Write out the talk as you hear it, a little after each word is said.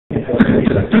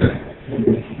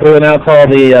We will now call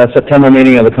the September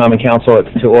meeting of the Common Council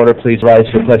to order. Please rise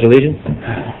for the Pledge of Allegiance.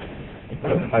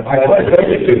 I pledge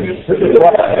allegiance to the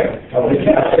flag of the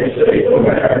United States of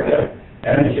America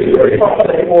and to the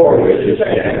republic for which it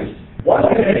stands,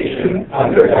 one nation,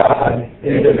 under God,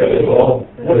 indivisible,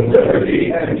 with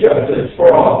liberty and justice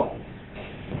for all.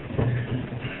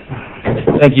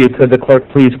 Thank you. Could the clerk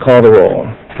please call the roll?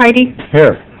 Heidi.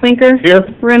 Here. Clinker. Here.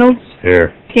 Reynolds.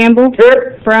 Here. Campbell.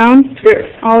 Here. Brown.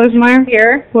 Here. Allersmeyer.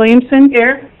 Here. Williamson.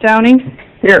 Here. Downing.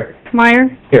 Here. Meyer.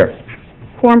 Here.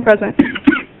 Quorum present.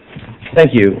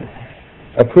 Thank you.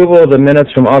 Approval of the minutes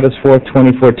from August 4th,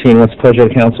 2014. What's the pleasure of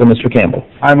the council? Mr. Campbell.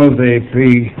 I move they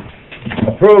be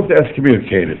approved as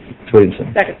communicated.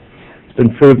 Williamson. Second. It's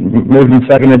been moved and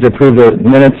seconded to approve the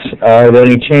minutes. Are there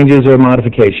any changes or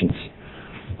modifications?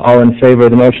 All in favor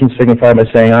of the motion signify by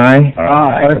saying aye.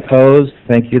 Aye. Opposed?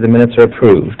 Thank you. The minutes are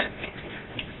approved.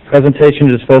 Presentation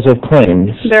and disposal of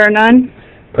claims. There are none.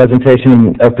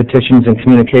 Presentation of petitions and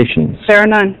communications. There are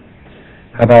none.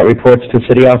 How about reports to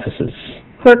city offices?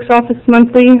 Clerk's office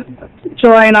monthly,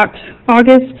 July and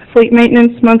August. Fleet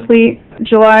maintenance monthly,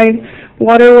 July.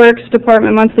 Waterworks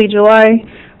department monthly, July.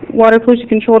 Water pollution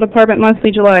control department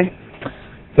monthly, July.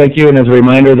 Thank you, and as a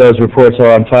reminder, those reports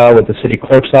are on file with the city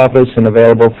clerk's office and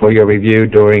available for your review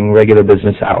during regular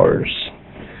business hours.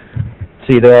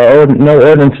 See, there are no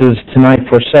ordinances tonight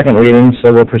for second reading,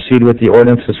 so we'll proceed with the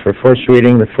ordinances for first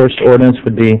reading. The first ordinance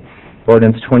would be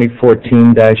ordinance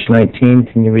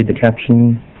 2014-19. Can you read the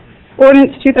caption?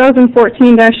 Ordinance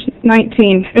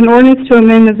 2014-19, an ordinance to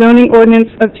amend the zoning ordinance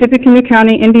of Tippecanoe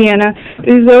County, Indiana,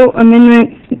 Uzo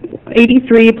Amendment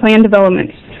 83 Plan Development.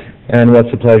 And what's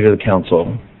the pleasure of the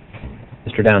council?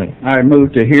 Mr. Downing. I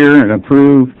move to hear and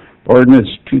approve ordinance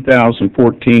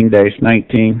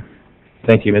 2014-19.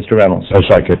 Thank you, Mr. Reynolds. So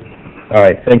second. All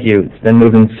right, thank you. It's been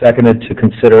moved and seconded to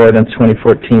consider ordinance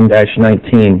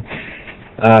 2014-19.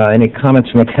 Any comments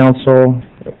from the council?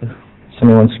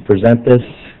 Someone wants to present this?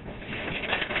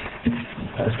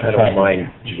 I don't mind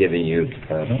giving you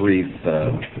a brief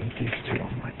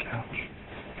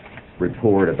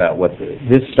report about what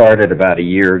this started about a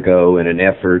year ago in an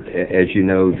effort. As you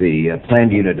know, the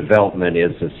planned unit development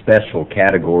is a special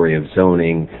category of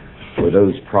zoning for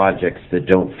those projects that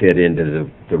don't fit into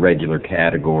the regular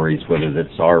categories, whether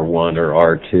that's R1 or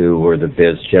R2 or the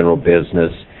general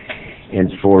business,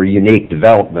 and for unique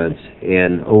developments.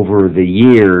 And over the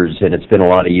years, and it's been a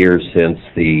lot of years since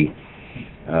the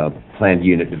planned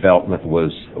unit development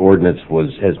ordinance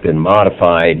has been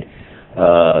modified.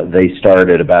 They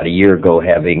started about a year ago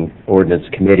having ordinance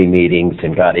committee meetings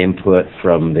and got input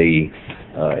from the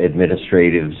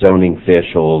administrative zoning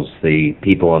officials, the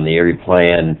people on the area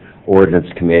plan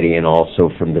ordinance committee, and also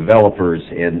from developers.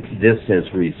 And this has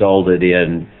resulted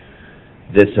in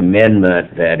this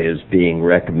amendment that is being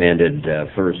recommended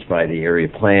first by the Area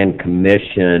Plan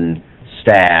Commission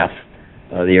staff.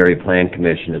 The Area Plan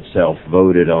Commission itself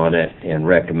voted on it and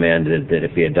recommended that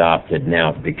it be adopted.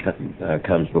 Now it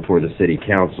comes before the City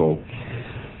Council.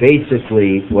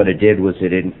 Basically, what it did was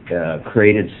it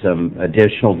created some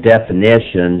additional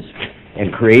definitions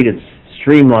and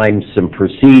streamlined some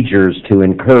procedures to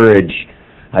encourage,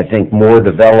 I think, more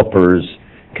developers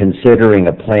considering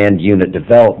a planned unit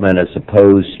development as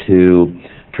opposed to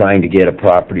trying to get a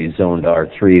property zoned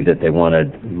R3 that they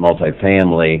wanted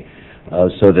multifamily,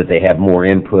 so that they have more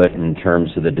input in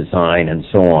terms of the design and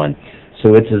so on.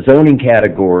 So it's a zoning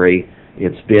category.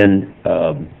 It's been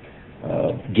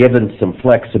given some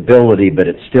flexibility, but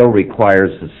it still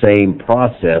requires the same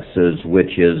processes,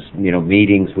 which is,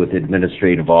 meetings with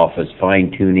administrative office,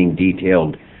 fine-tuning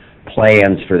detailed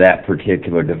plans for that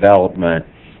particular development,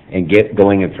 and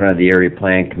going in front of the Area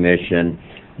Plan Commission,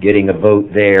 getting a vote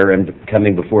there, and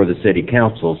coming before the City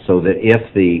Council, so that if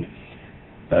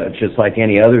just like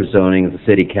any other zoning, if the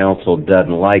City Council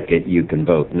doesn't like it, you can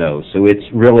vote no. So it's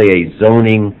really a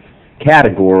zoning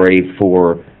category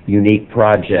for unique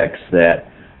projects that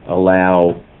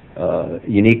allow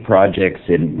unique projects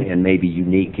in maybe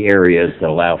unique areas that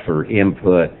allow for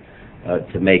input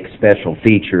to make special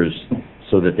features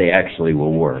so that they actually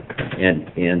will work.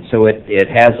 And so it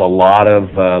has a lot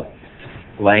of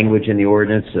language in the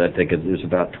ordinance. I think there's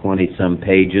about 20-some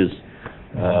pages.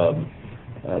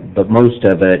 But most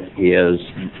of it is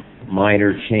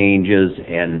minor changes,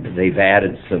 and they've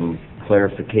added some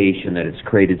clarification that it's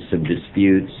created some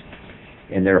disputes,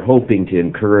 and they're hoping to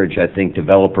encourage, I think,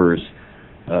 developers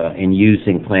in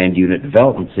using planned unit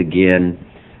developments again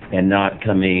and not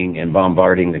coming and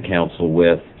bombarding the council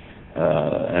with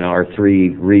an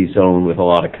R3 rezone with a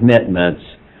lot of commitments,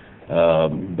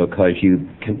 because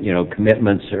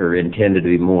commitments are intended to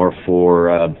be more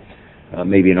for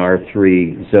maybe an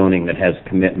R3 zoning that has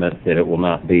commitment that it will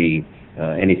not be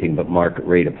anything but market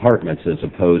rate apartments, as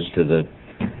opposed to the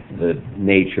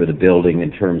nature of the building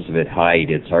in terms of its height,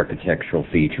 its architectural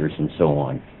features, and so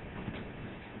on.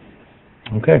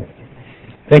 Okay.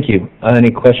 Thank you. Any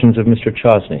questions of Mr.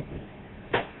 Chosney?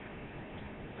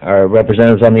 Our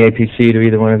representatives on the APC, do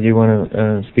either one of you want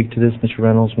to speak to this? Mr.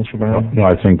 Reynolds, Mr. Brown? No,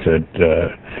 I think that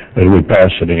as we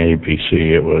passed it in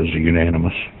APC, it was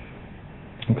unanimous.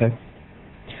 Okay.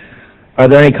 Are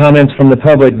there any comments from the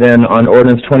public then on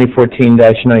ordinance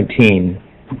 2014-19?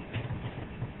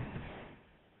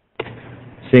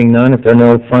 Seeing none, if there are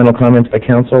no final comments by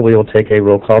council, we will take a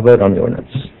roll call vote on the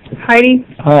ordinance. Heidi?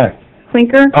 Aye.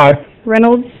 Clinker? Aye.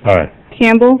 Reynolds? Aye.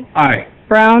 Campbell? Aye.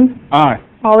 Brown? Aye.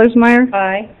 Allersmeyer?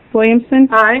 Aye. Williamson?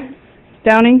 Aye.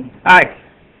 Downing? Aye.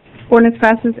 Ordinance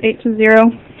passes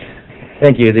 8-0.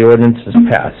 Thank you. The ordinance is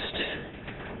passed.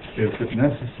 Is it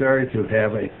necessary to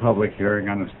have a public hearing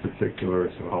on this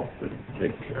particular, so I'll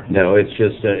take care? No, it's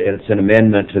just it's an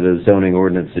amendment to the zoning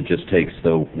ordinance that just takes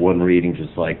the one reading,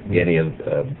 just like any of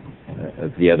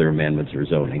the other amendments or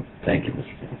zoning. Thank you,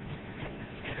 Mr. Chairman.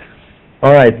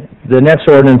 All right. The next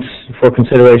ordinance for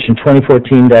consideration,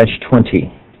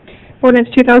 2014-20. Ordinance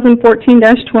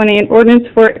 2014-20, an ordinance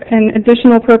for an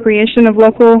additional appropriation of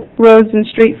local roads and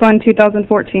street fund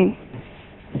 2014.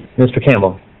 Mr.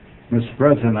 Campbell. Mr.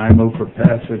 President, I move for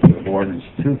passage of ordinance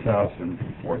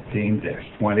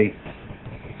 2014-20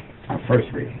 on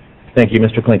first reading. Thank you,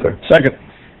 Mr. Clinker. Second.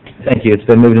 Thank you. It's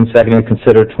been moved and seconded to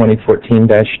consider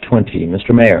 2014-20.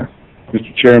 Mr. Mayor.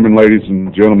 Mr. Chairman, ladies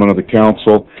and gentlemen of the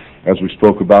council, as we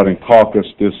spoke about in caucus,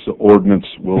 this ordinance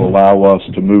will allow us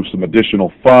to move some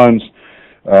additional funds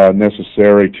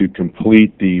necessary to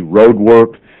complete the road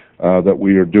work that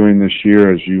we are doing this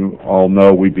year. As you all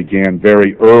know, we began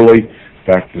very early.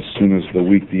 In fact, as soon as the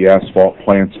week the asphalt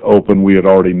plants opened, we had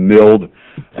already milled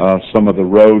some of the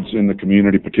roads in the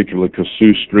community, particularly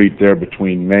Cassuth Street there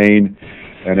between Main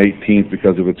and 18th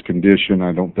because of its condition.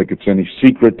 I don't think it's any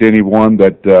secret to anyone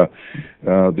that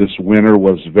this winter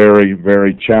was very,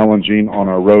 very challenging on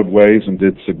our roadways and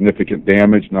did significant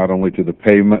damage, not only to the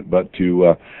pavement, but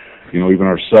to even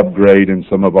our subgrade in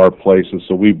some of our places.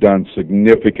 So we've done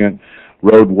significant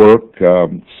road work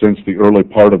since the early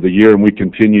part of the year, and we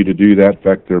continue to do that. In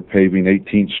fact, they're paving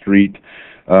 18th Street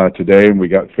today, and we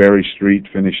got Ferry Street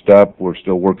finished up. We're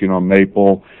still working on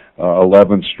Maple,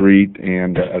 11th Street,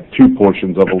 and two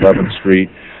portions of 11th Street,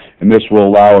 and this will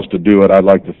allow us to do it. I'd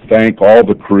like to thank all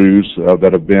the crews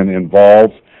that have been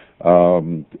involved.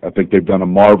 I think they've done a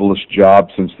marvelous job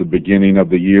since the beginning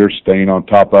of the year, staying on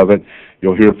top of it.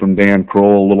 You'll hear from Dan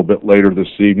Kroll a little bit later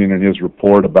this evening in his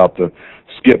report about the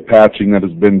skip patching that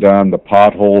has been done, the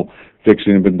pothole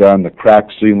fixing has been done, the crack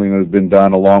sealing that has been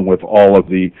done, along with all of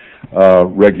the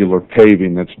regular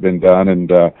paving that's been done. And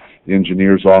the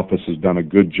engineer's office has done a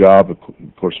good job. Of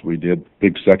course, we did a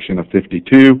big section of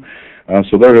 52.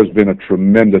 So there has been a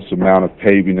tremendous amount of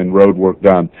paving and road work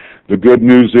done. The good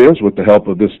news is, with the help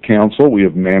of this council, we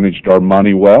have managed our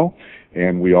money well,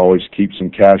 and we always keep some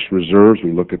cash reserves.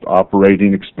 We look at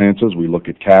operating expenses. We look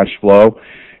at cash flow.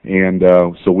 And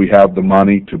so we have the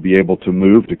money to be able to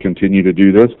move, to continue to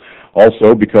do this.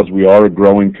 Also, because we are a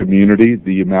growing community,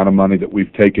 the amount of money that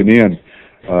we've taken in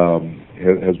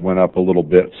has went up a little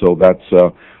bit. So that's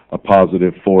a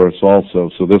positive for us also.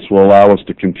 So this will allow us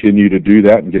to continue to do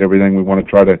that and get everything we want to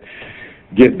try to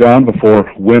get done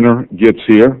before winter gets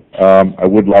here. I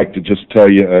would like to just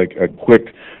tell you a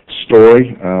quick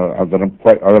story that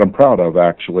I'm proud of,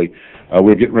 actually.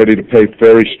 We're getting ready to pave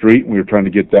Ferry Street, and we were trying to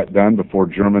get that done before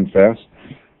German Fest.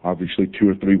 Obviously, 2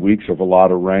 or 3 weeks of a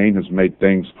lot of rain has made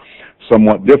things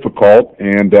somewhat difficult,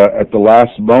 and at the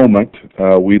last moment,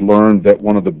 we learned that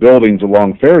one of the buildings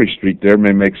along Ferry Street there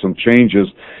may make some changes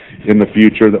in the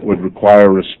future that would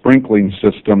require a sprinkling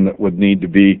system that would need to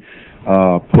be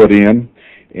put in,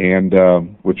 and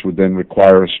which would then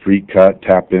require a street cut,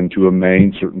 tap into a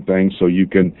main, certain things, so you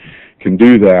can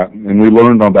do that. And we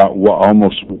learned about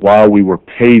almost while we were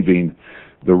paving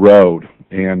the road.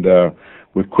 And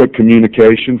with quick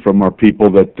communication from our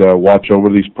people that watch over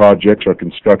these projects, our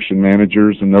construction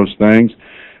managers and those things,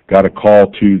 got a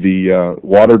call to the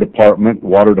water department.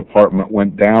 Water department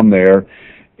went down there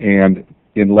and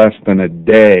in less than a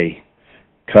day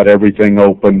cut everything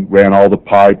open, ran all the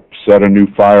pipes, set a new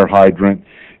fire hydrant,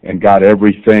 and got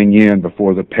everything in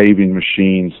before the paving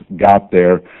machines got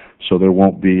there, so there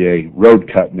won't be a road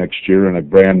cut next year and a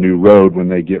brand new road when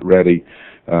they get ready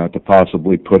to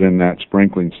possibly put in that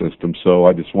sprinkling system. So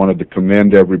I just wanted to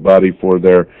commend everybody for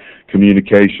their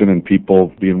communication and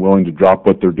people being willing to drop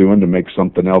what they're doing to make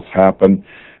something else happen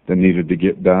that needed to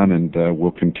get done, and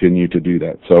we'll continue to do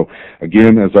that. So,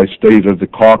 again, as I stated at the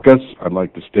caucus, I'd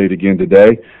like to state again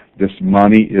today, this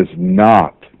money is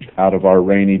not out of our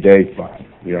rainy day fund.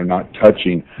 We are not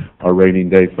touching our rainy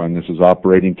day fund. This is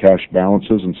operating cash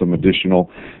balances and some additional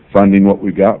funding what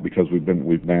we've got because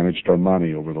we've managed our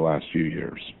money over the last few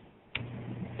years.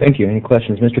 Thank you. Any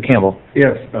questions? Mr. Campbell?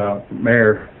 Yes,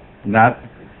 Mayor, not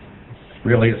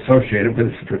really associated with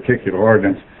this particular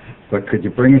ordinance, but could you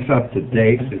bring us up to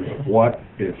date with what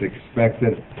is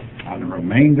expected on the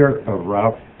remainder of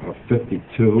Route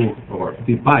 52, or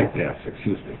the bypass,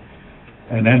 excuse me,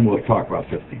 and then we'll talk about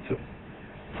 52.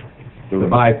 The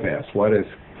bypass, what is,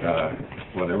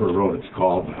 whatever road it's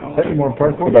called now. Sagamore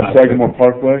Parkway? About Sagamore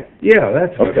Parkway? Yeah,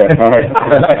 that's good. Okay, all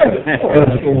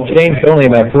right. Changed only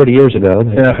about 40 years ago.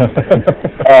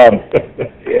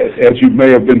 As you may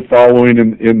have been following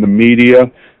in the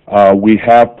media, we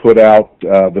have put out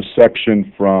the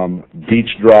section from Beach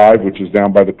Drive, which is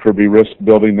down by the Kirby Risk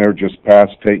building there, just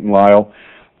past Tate and Lyle,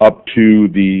 up to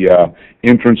the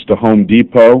entrance to Home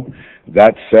Depot.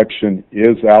 That section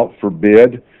is out for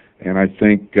bid, and I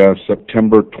think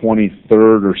September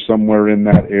 23rd or somewhere in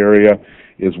that area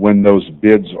is when those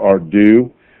bids are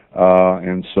due.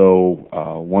 And so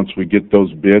once we get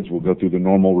those bids, we'll go through the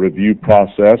normal review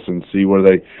process and see where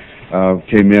they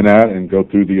came in at and go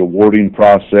through the awarding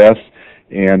process.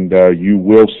 And you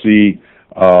will see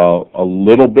a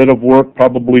little bit of work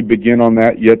probably begin on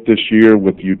that yet this year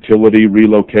with utility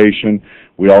relocation.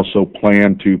 We also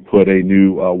plan to put a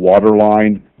new water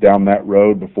line down that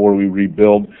road before we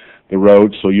rebuild the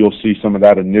road. So you'll see some of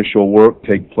that initial work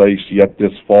take place yet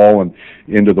this fall and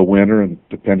into the winter, and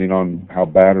depending on how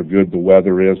bad or good the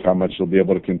weather is, how much they'll be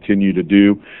able to continue to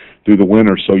do through the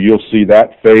winter. So you'll see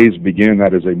that phase begin.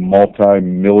 That is a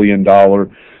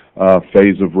multi-million-dollar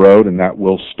phase of road, and that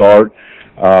will start.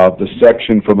 The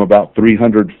section from about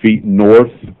 300 feet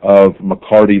north of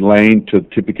McCarty Lane to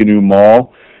Tippecanoe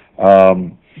Mall,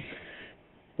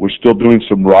 we're still doing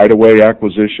some right-of-way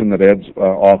acquisition that Ed's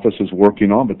office is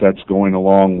working on, but that's going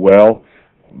along well.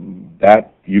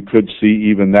 That you could see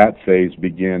even that phase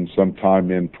begin sometime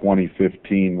in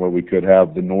 2015, where we could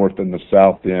have the north and the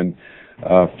south end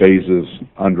phases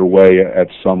underway at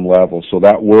some level. So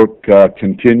that work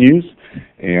continues,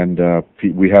 and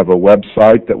we have a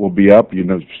website that will be up. You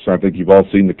know, I think you've all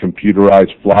seen the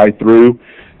computerized fly-through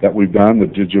that we've done, the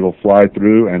digital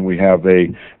fly-through, and we have a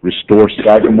Restore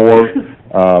Sagamore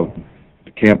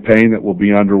campaign that will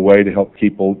be underway to help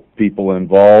people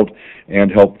involved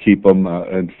and help keep them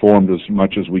informed as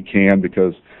much as we can,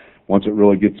 because once it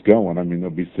really gets going, I mean,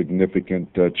 there'll be significant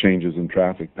changes in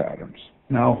traffic patterns.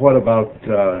 Now, what about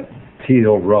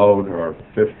Teal Road, or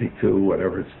 52,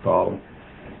 whatever it's called,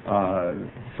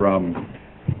 from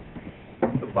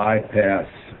the bypass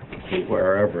to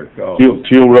wherever it goes?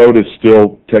 Teal Road is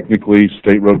still technically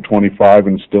State Road 25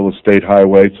 and still a state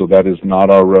highway, so that is not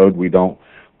our road. We don't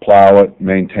plow it,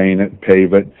 maintain it,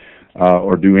 pave it,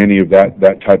 or do any of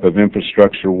that type of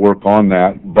infrastructure work on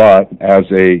that. But as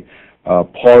a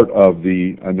part of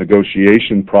the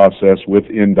negotiation process with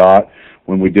NDOT,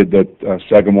 when we did the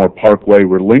Sagamore Parkway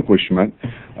relinquishment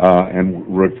and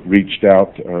reached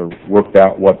out, worked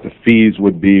out what the fees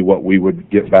would be, what we would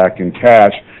get back in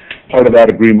cash, part of that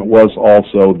agreement was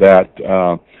also that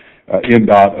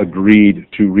NDOT agreed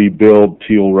to rebuild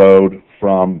Teal Road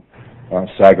from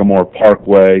Sagamore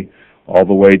Parkway all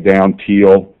the way down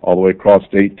Teal, all the way across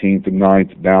 18th and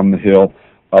 9th, down the hill,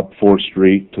 up 4th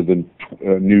Street to the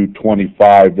new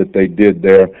 25 that they did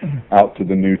there, out to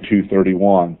the new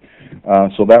 231.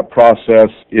 So that process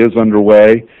is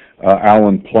underway.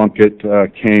 Alan Plunkett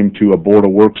came to a Board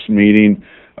of Works meeting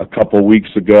a couple weeks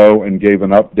ago and gave an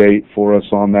update for us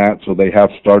on that. So they have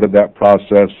started that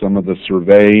process, some of the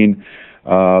surveying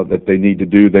that they need to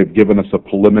do. They've given us a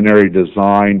preliminary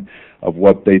design of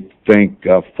what they think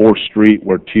 4th Street,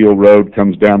 where Teal Road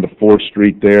comes down to 4th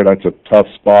Street there. That's a tough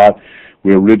spot.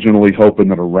 We were originally hoping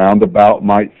that a roundabout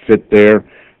might fit there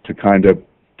to kind of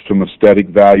some aesthetic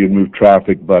value and move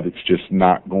traffic, but it's just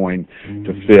not going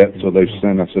to fit. So they've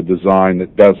sent us a design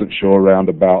that doesn't show a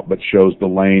roundabout but shows the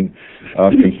lane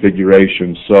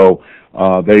configuration. So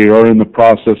they are in the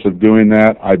process of doing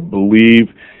that. I believe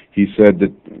he said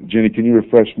that, Jenny, can you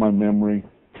refresh my memory?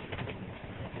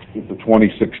 It's a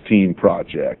 2016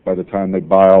 project. By the time they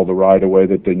buy all the right-of-way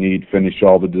that they need, finish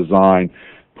all the design,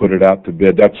 put it out to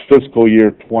bid. That's fiscal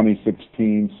year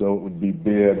 2016, so it would be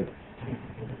bid.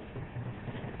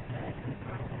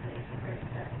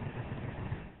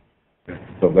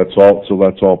 So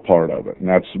that's all part of it. And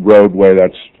that's roadway,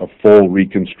 that's a full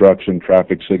reconstruction,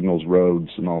 traffic signals, roads,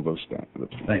 and all those things.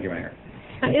 Thank you, Mayor.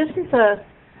 Isn't the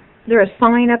there a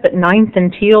sign up at 9th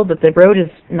and Teal that the road is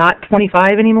not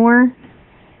 25 anymore?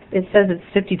 It says it's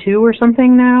 52 or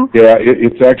something now? Yeah,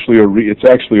 it's actually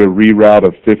a reroute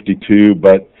of 52,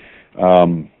 but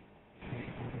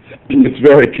it's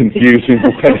very confusing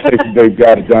the way they've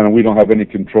got it done, and we don't have any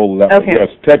control of that. Okay. But yes,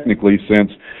 technically,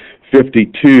 since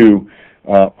 52,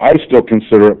 I still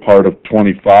consider it part of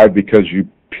 25 because you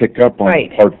pick up on Right.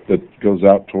 the part that goes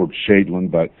out towards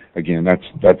Shadeland, but again,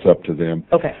 that's up to them.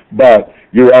 Okay. But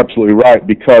you're absolutely right,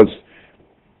 because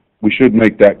we should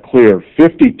make that clear.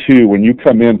 52, when you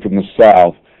come in from the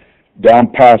south, down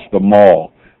past the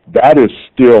mall, that is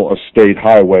still a state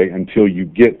highway until you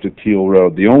get to Teal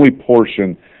Road. The only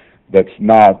portion that's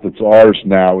ours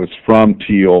now, is from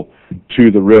Teal to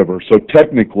the river. So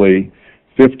technically,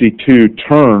 52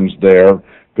 turns there,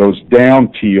 goes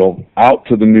down Teal, out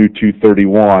to the new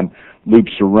 231,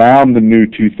 loops around the new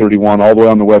 231 all the way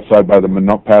on the west side by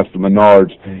past the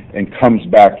Menards, and comes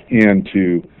back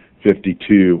into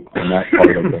 52 in that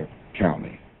part of the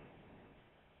county.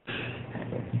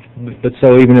 But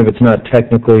so even if it's not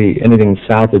technically anything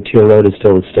south of Teal Road, is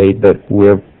still a state, but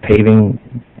we're paving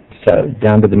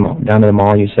down to the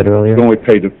mall, you said earlier? We only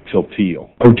pay till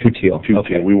Teal. Oh, to Teal.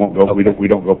 Okay. Teal. We won't go. Okay. We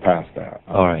don't go past that.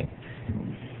 All right.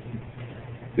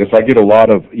 Yes, I get a lot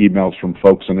of emails from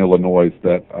folks in Illinois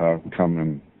that come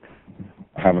and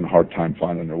having a hard time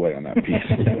finding their way on that piece.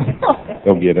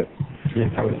 They'll get it.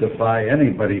 I would defy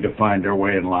anybody to find their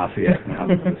way in Lafayette now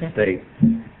to the state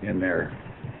in there.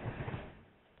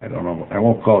 I don't know, I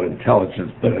won't call it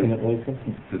intelligence, but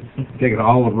it's taking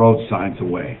all the road signs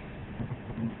away.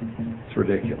 It's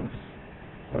ridiculous.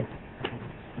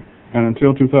 And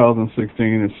until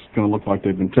 2016, it's going to look like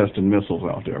they've been testing missiles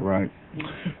out there, right?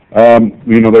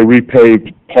 They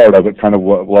repaved part of it, kind of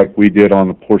like we did on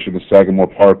the portion of Sagamore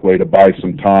Parkway to buy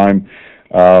some time.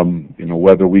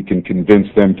 Whether we can convince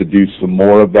them to do some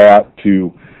more of that,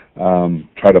 to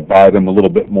try to buy them a little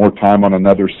bit more time on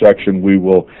another section, we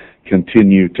will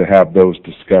continue to have those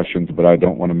discussions, but I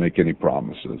don't want to make any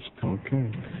promises.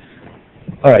 Okay.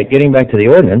 All right, getting back to the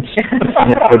ordinance.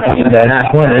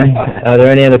 Are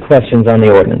there any other questions on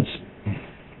the ordinance?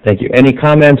 Thank you. Any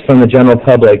comments from the general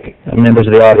public, members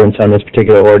of the audience, on this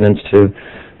particular ordinance to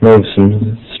move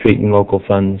some street and local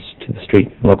funds to the street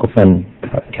and local fund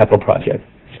capital project?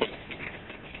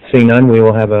 Seeing none, we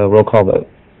will have a roll call vote.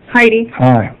 Heidi.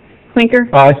 Aye. Clinker.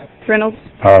 Aye. Reynolds.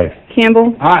 Aye.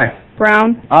 Campbell. Aye.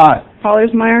 Brown. Aye.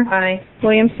 Hollersmeyer. Aye.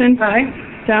 Williamson.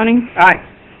 Aye. Downing. Aye.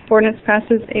 Ordinance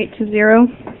passes 8-0.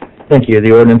 Thank you.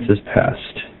 The ordinance is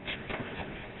passed.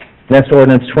 Next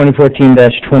ordinance,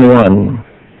 2014-21.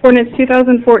 Ordinance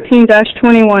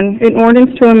 2014-21, an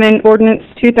ordinance to amend ordinance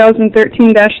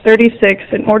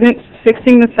 2013-36, an ordinance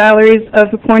fixing the salaries of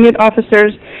appointed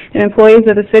officers and employees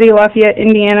of the city of Lafayette,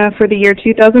 Indiana for the year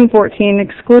 2014,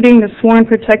 excluding the sworn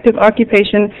protective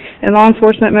occupation and law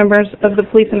enforcement members of the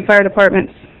police and fire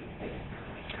departments.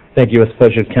 Thank you. With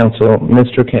pleasure, council.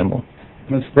 Mr. Campbell.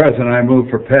 Mr. President, I move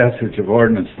for passage of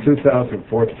ordinance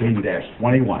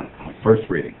 2014-21 on first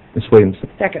reading. Ms. Williamson.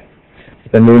 Second.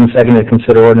 It's been moved and seconded to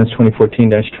consider ordinance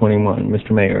 2014-21.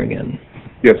 Mr. Mayor again.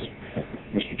 Yes,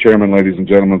 Mr. Chairman, ladies and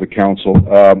gentlemen of the council.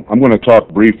 I'm going to talk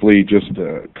briefly, just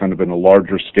kind of in a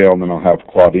larger scale, and then I'll have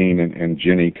Claudine and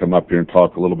Jenny come up here and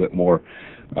talk a little bit more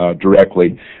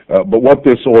directly. But what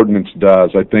this ordinance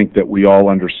does, I think that we all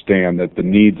understand that the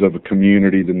needs of a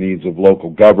community, the needs of local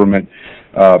government,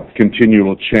 continue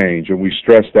to change. And we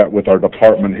stress that with our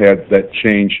department heads, that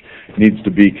change needs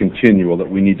to be continual, that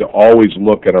we need to always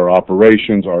look at our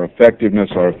operations, our effectiveness,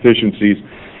 our efficiencies,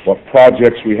 what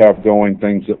projects we have going,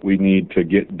 things that we need to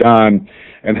get done,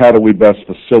 and how do we best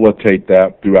facilitate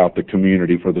that throughout the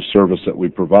community for the service that we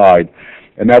provide.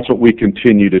 And that's what we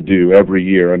continue to do every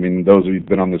year. I mean, those of you who've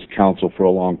been on this council for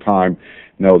a long time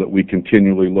know that we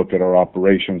continually look at our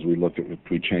operations. We look at if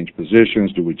we change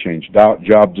positions, do we change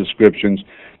job descriptions,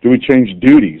 do we change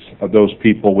duties of those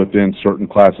people within certain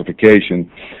classification.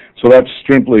 So that's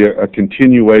simply a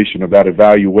continuation of that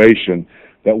evaluation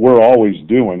that we're always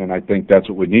doing, and I think that's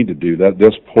what we need to do. That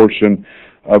this portion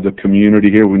of the community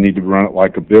here, we need to run it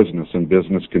like a business, and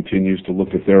business continues to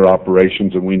look at their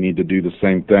operations, and we need to do the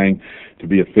same thing to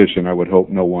be efficient. I would hope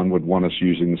no one would want us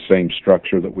using the same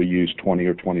structure that we used 20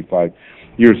 or 25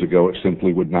 years ago. It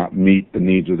simply would not meet the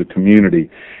needs of the community.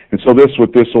 And so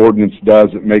what this ordinance does,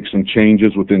 it makes some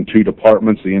changes within two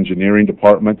departments, the engineering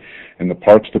department and the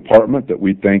parks department, that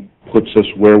we think puts us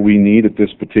where we need at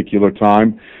this particular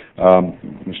time.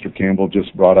 Mr. Campbell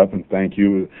just brought up, and thank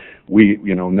you,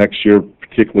 next year,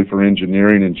 particularly for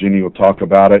engineering, and Jenny will talk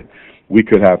about it, we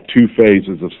could have 2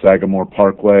 phases of Sagamore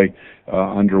Parkway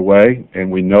underway,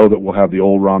 and we know that we'll have the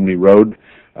old Romney Road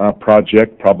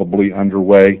project probably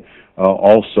underway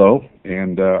also,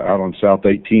 and out on South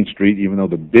 18th Street, even though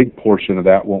the big portion of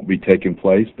that won't be taking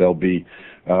place. They'll be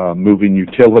moving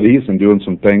utilities and doing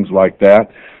some things like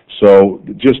that. So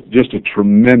just a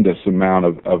tremendous amount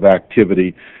of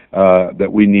activity that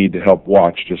we need to help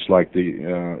watch, just like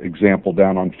the example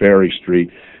down on Ferry Street.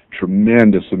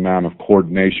 Tremendous amount of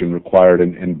coordination required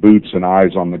and boots and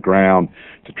eyes on the ground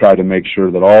to try to make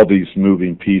sure that all these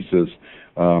moving pieces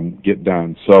get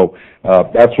done. So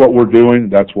that's what we're doing.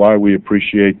 That's why we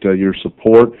appreciate your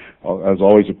support. As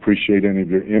always, appreciate any of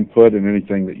your input and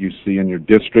anything that you see in your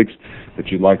districts that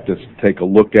you'd like to take a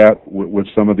look at with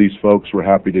some of these folks. We're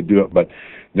happy to do it, but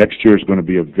next year is going to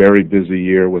be a very busy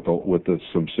year with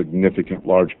some significant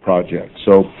large projects.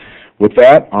 So with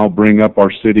that, I'll bring up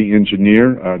our city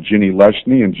engineer, Jenny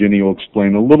Leshney, and Jenny will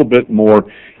explain a little bit more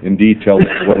in detail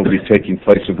what will be taking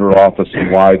place in her office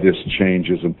and why this change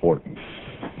is important.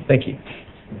 Thank you.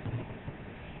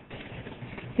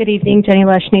 Good evening, Jenny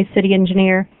Leshney, city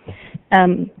engineer.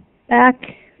 Back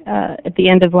at the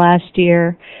end of last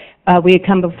year, we had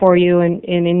come before you and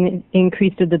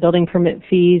increased the building permit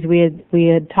fees. We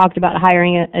had talked about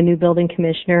hiring a new building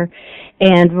commissioner,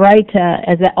 and right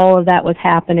as all of that was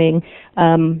happening,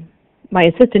 my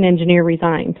assistant engineer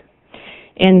resigned.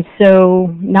 And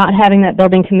so not having that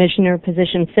building commissioner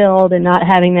position filled and not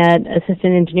having that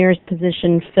assistant engineer's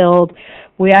position filled,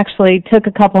 we actually took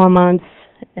a couple of months.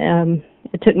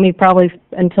 It took me probably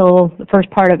until the first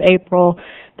part of April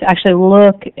to actually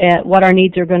look at what our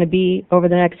needs are going to be over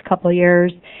the next couple of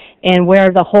years and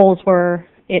where the holes were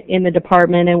in the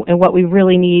department and what we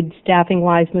really need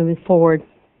staffing-wise moving forward.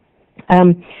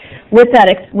 With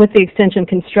the extension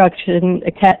construction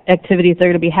activities that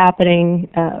are going to be happening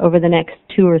over the next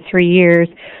 2 or 3 years,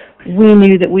 we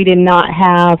knew that we did not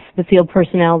have the field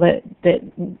personnel that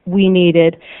we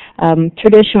needed.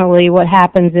 Traditionally, what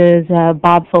happens is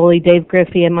Bob Foley, Dave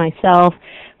Griffey, and myself,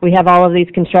 we have all of these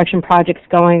construction projects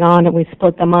going on, and we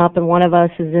split them up, and one of us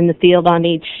is in the field on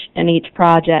each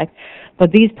project.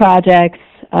 But these projects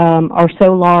are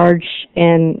so large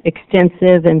and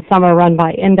extensive, and some are run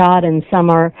by NDOT, and some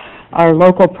are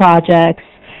local projects,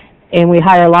 and we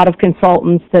hire a lot of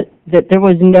consultants that there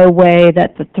was no way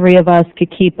that the three of us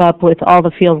could keep up with all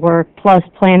the field work, plus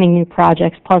planning new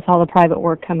projects, plus all the private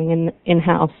work coming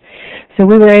in-house. So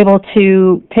we were able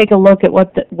to take a look at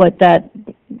what that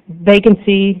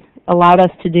vacancy allowed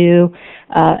us to do,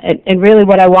 and really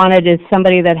what I wanted is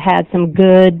somebody that had some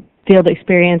good field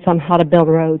experience on how to build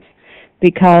roads,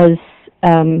 because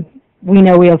we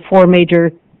know we have 4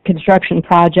 major construction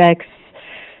projects,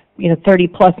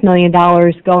 $30+ million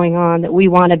going on, that we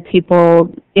wanted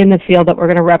people in the field that were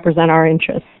going to represent our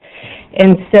interests.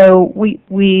 And so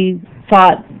we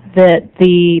thought that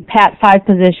the PAT 5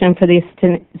 position for the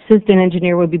assistant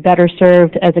engineer would be better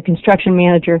served as a construction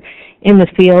manager in the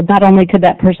field. Not only could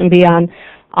that person be on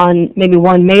maybe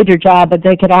one major job, but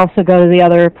they could also go to the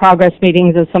other progress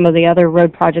meetings of some of the other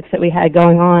road projects that we had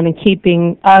going on, and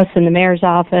keeping us and the mayor's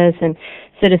office and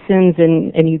citizens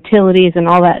and utilities and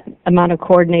all that amount of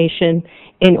coordination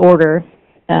in order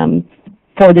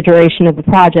for the duration of the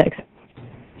projects.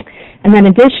 And then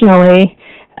additionally,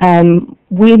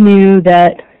 we knew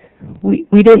that we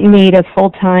didn't need a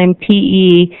full-time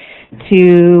PE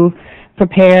to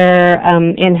prepare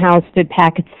in-house bid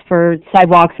packets for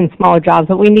sidewalks and smaller jobs.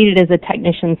 What we needed is a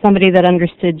technician, somebody that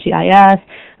understood GIS,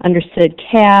 understood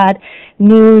CAD,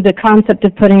 knew the concept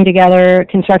of putting together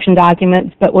construction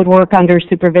documents, but would work under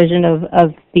supervision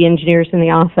of the engineers in the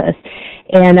office.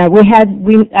 And we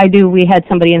had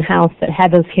somebody in-house that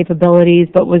had those capabilities,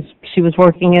 but she was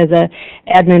working as a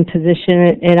admin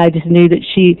position, and I just knew that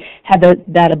she had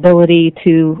that ability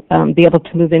to be able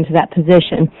to move into that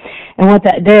position. And what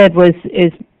that did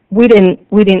is we didn't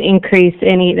increase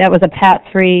any. That was a PAT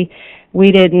 3.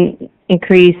 We didn't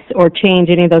increase or change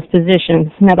any of those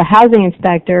positions. Now the housing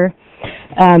inspector,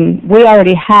 we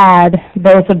already had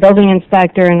both a building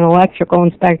inspector and an electrical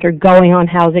inspector going on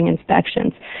housing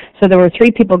inspections. So there were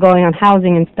 3 people going on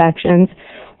housing inspections.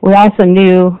 We also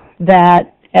knew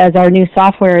that as our new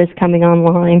software is coming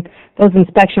online, those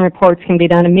inspection reports can be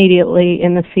done immediately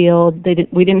in the field.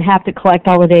 We didn't have to collect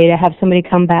all the data, have somebody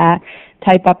come back,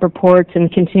 type up reports,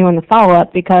 and continue on the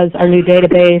follow-up, because our new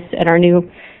database and our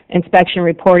new inspection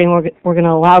reporting, we're going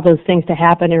to allow those things to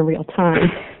happen in real time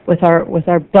with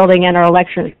our building and our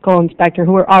electrical inspector,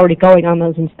 who are already going on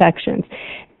those inspections.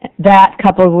 That,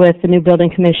 coupled with the new building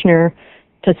commissioner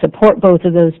to support both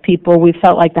of those people, we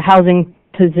felt like the housing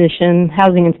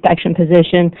inspection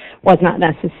position was not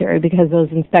necessary, because those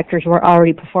inspectors were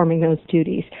already performing those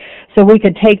duties. So we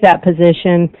could take that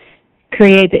position,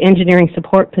 create the engineering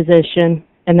support position,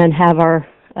 and then have our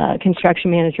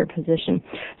construction manager position.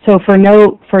 So for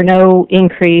no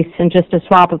increase and just a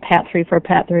swap of Pat 3 for a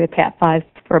Pat 3, a Pat 5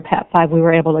 for a Pat 5, we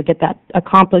were able to get that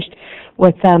accomplished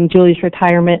with Julie's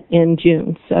retirement in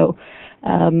June. So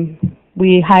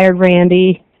we hired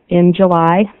Randy in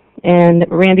July, and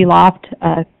Randy Loft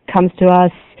comes to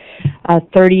us, a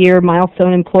 30-year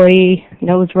milestone employee,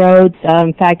 knows roads.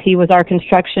 In fact, he was our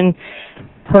construction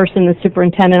person, the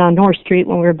superintendent on North Street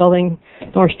when we were building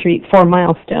North Street for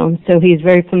Milestone. So he's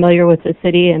very familiar with the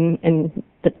city and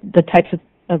the types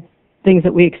of things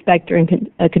that we expect during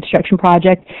a construction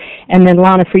project. And then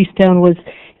Lana Freestone was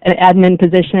an admin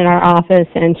position in our office,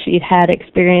 and she'd had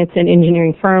experience in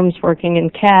engineering firms, working in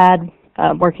CAD,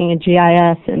 working in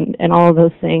GIS, and all of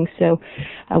those things. So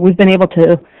we've been able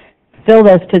to fill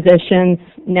those positions.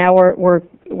 Now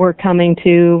we're coming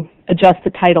to adjust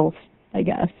the titles, I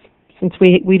guess. Since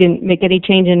we didn't make any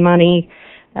change in money,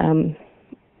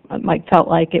 Mike felt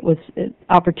like it was an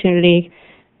opportunity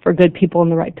for good people in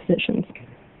the right positions.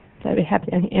 So I'd be happy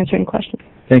to answer any questions.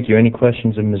 Thank you. Any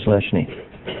questions of Ms. Leshney?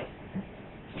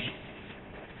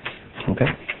 Okay.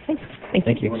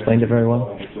 Thank you. Explained it very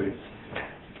well.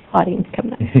 Audience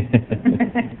coming up.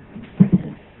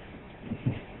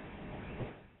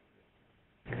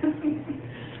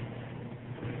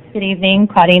 Good evening,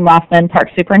 Claudine Laughlin, Park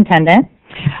Superintendent.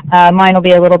 Mine will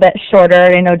be a little bit shorter.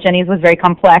 I know Jenny's was very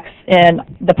complex. In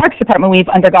the Parks Department, we've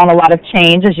undergone a lot of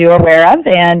change, as you're aware of,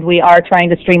 and we are trying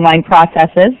to streamline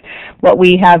processes. What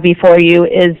we have before you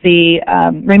is the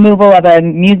removal of an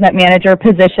amusement manager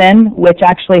position, which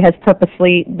actually has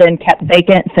purposely been kept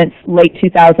vacant since late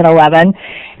 2011,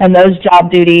 and those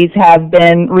job duties have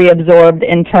been reabsorbed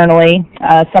internally.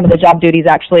 Some of the job duties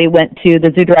actually went to the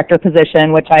zoo director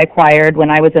position, which I acquired when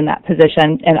I was in that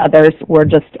position, and others were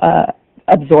just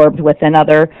absorbed within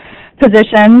other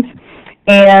positions.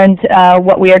 And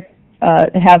what we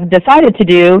have decided to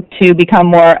do to become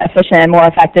more efficient and more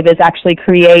effective is actually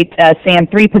create a SAM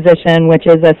 3 position, which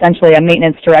is essentially a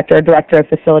maintenance director, director of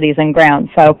facilities and grounds.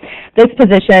 So this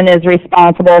position is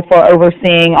responsible for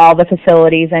overseeing all the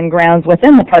facilities and grounds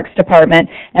within the Parks Department,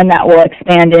 and that will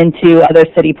expand into other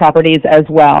city properties as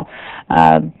well.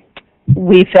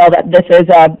 We feel that this is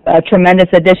a tremendous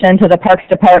addition to the Parks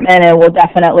Department, and will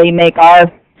definitely make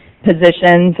our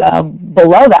positions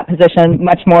below that position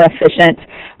much more efficient.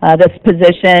 This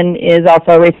position is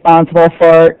also responsible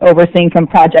for overseeing some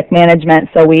project management,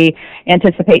 so we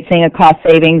anticipate seeing a cost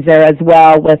savings there as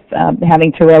well with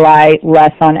having to rely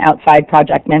less on outside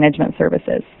project management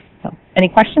services. So, any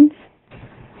questions?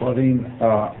 Claudine,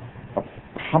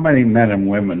 how many men and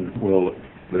women will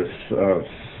this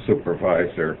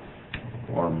supervisor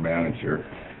or manager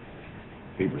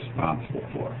be responsible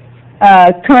for?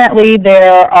 Currently,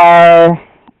 there are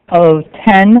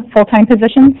 10 full-time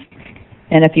positions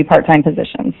and a few part-time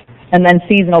positions, and then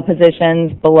seasonal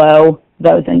positions below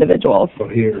those individuals. So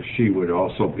he or she would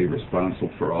also be responsible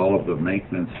for all of the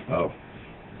maintenance of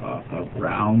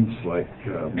grounds, like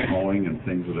mowing and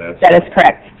things of that sort? That is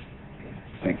correct.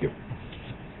 Thank you.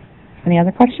 Any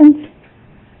other questions?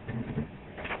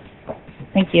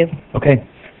 Thank you. Okay.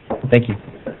 Thank you.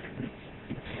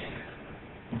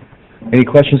 Any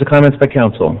questions or comments by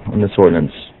council on this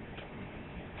ordinance?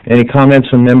 Any comments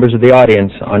from members of the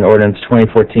audience on ordinance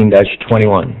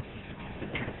 2014-21?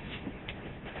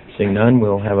 Seeing none,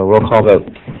 we'll have a roll call vote.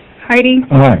 Heidi.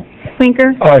 Aye.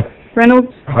 Clinker. Aye.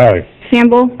 Reynolds. Aye.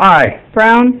 Campbell. Aye.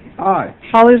 Brown. Aye.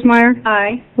 Hollersmeyer.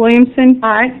 Aye. Williamson.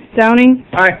 Aye. Downing.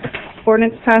 Aye.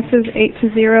 Ordinance passes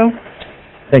 8-0.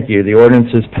 Thank you. The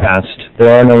ordinance is passed.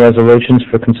 There are no resolutions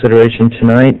for consideration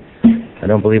tonight. I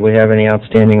don't believe we have any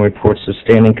outstanding reports of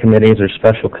standing committees or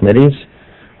special committees.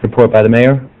 Report by the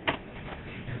mayor.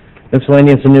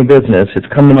 Miscellaneous and new business. It's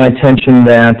come to my attention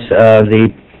that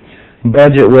the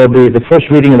first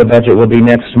reading of the budget will be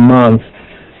next month,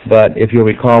 but if you'll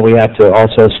recall, we have to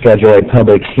also schedule a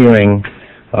public hearing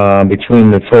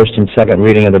between the first and second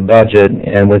reading of the budget,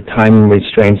 and with time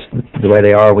restraints the way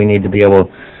they are, we need to be able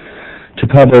to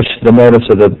publish the notice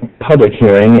of the public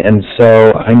hearing, and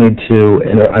so I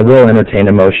will entertain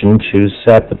a motion to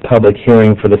set the public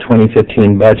hearing for the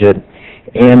 2015 budget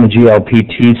and the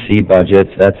GLPTC budgets,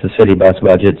 that's the city bus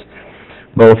budgets,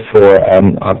 both for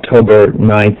October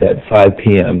 9th at 5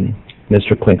 p.m.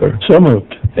 Mr. Clinker. So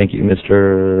moved. Thank you.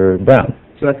 Mr. Brown.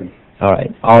 Second. All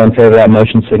right. All in favor of that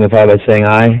motion signify by saying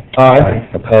aye. Aye.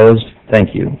 Opposed?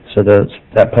 Thank you. So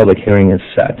that public hearing is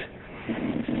set.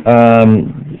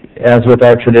 As with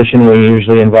our tradition, we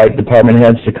usually invite department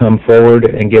heads to come forward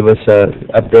and give us an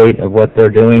update of what they're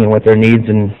doing and what their needs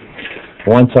and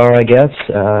wants are, I guess,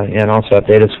 and also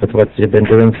update us with what they've been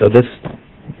doing. So this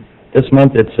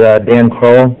month it's Dan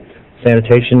Kroll,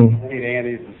 sanitation. Hey,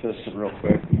 Andy.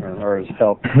 mayor's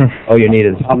help. Oh, you need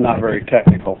it. I'm not very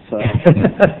technical, so.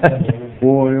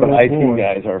 Boy, But oh, IT boy.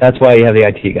 guys are. That's why you have the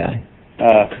IT guy.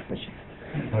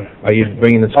 Are you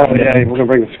bringing the Oh, screen yeah, down? we're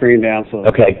gonna bring the screen down, so.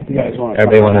 Okay. You guys wanna.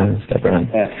 Everybody want to step around?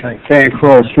 Yeah. Van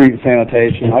Crowell Street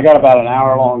Sanitation. I got about an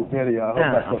hour-long video. I hope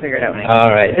that's I'll figure it out.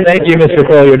 All right. Thank you, Mr.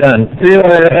 Cole. You're done. See you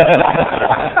later.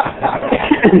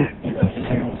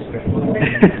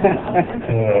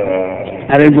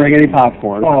 I didn't bring any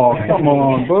popcorn. Oh, come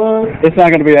on, bud. It's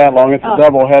not gonna be that long. It's a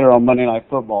doubleheader on Monday Night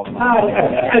Football. Get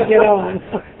on.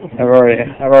 I've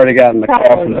already gotten the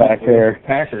coffee back there.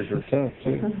 Packers are tough,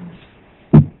 too.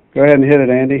 Go ahead and hit it,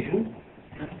 Andy.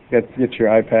 Get your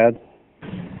iPad.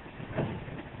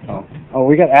 Oh,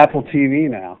 we got Apple TV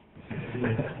now.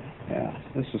 Yeah,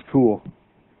 this is cool.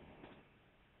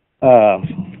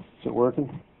 Is it working?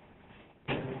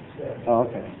 Oh,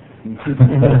 okay.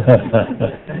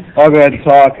 I'll go ahead and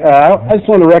talk. I just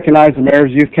want to recognize the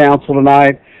Mayor's Youth Council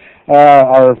tonight.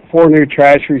 Our 4 new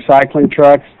trash recycling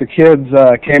trucks. The kids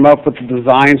came up with the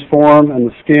designs for them and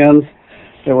the skins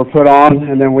that were put on,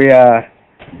 and then we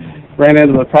ran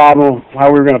into the problem of how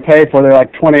we were going to pay for it. They're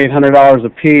like $2,800 a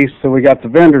piece, so we got the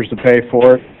vendors to pay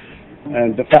for it.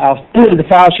 And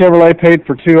DeFal Chevrolet paid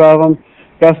for 2 of them.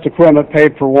 Best Equipment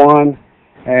paid for 1,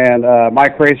 and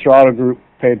Mike Racer Auto Group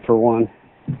paid for 1.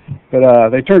 But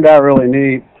they turned out really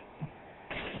neat.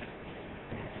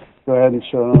 Go ahead and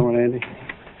show another one, Andy.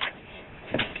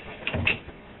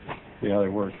 See how they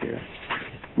work here.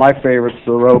 My favorite's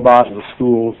the robot in the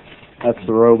schools. That's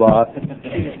the robot.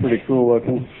 It's pretty cool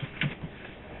looking.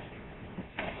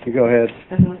 You go ahead.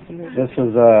 This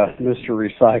is Mr.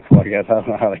 Recycle, I guess. I don't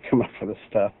know how they come up with this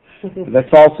stuff. But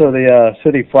that's also the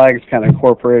city flag's kind of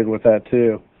incorporated with that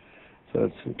too.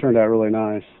 So it turned out really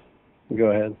nice.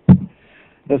 Go ahead.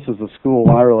 This is the school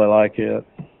one. I really like it.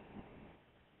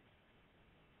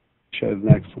 Show the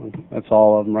next one. That's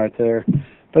all of them right there.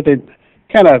 But they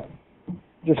kind of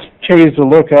just changed the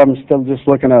look of them instead of just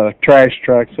looking at a trash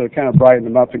truck, so it kind of brightened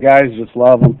them up. The guys just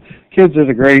love them. Kids did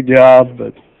a great job,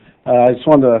 but I just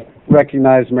wanted to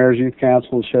recognize the Mayor's Youth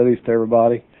Council and show these to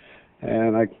everybody.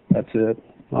 And that's it.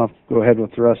 I'll go ahead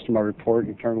with the rest of my report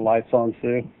and turn the lights on,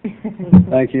 Sue.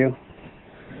 Thank you.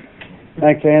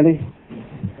 Thanks, Andy.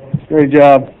 Great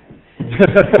job.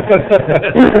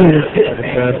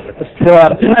 Throw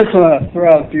out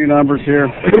a few numbers here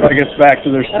before I get back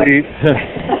to their seat.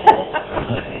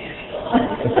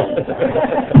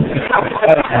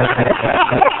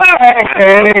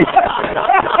 Andy.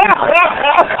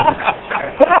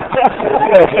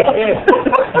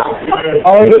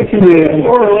 Oh,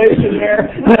 correlation there.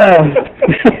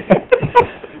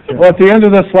 Well, at the end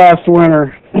of this last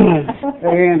winter,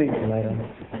 hey, Andy.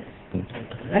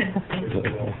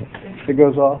 It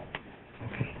goes off.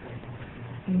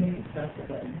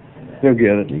 You'll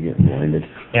get it. You get blinded.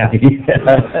 Yeah.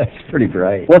 It's pretty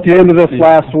bright. Well, at the end of this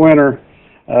last winter,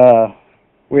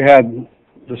 we had,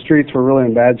 the streets were really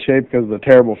in bad shape because of the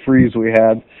terrible freeze we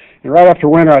had. And right after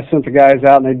winter, I sent the guys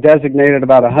out, and they designated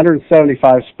about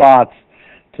 175 spots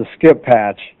to skip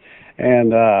patch.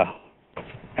 And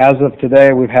as of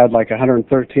today, we've had like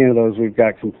 113 of those we've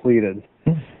got completed.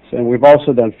 So, and we've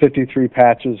also done 53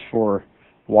 patches for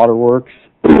waterworks.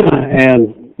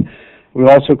 And we've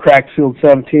also crack sealed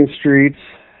 17 streets.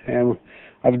 And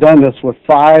I've done this with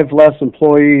 5 less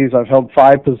employees. I've held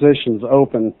 5 positions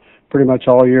open pretty much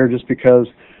all year just because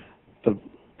the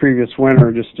previous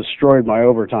winter just destroyed my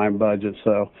overtime budget.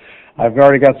 So I've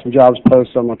already got some jobs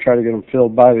posted. I'm going to try to get them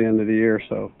filled by the end of the year.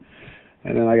 So,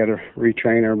 and then I got to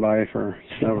retrain everybody for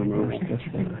snow removal.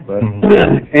 But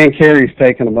and Carrie's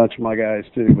taking a bunch of my guys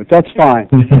too, but that's fine.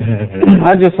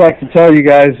 I'd just like to tell you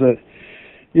guys that,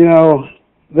 you know,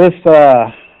 this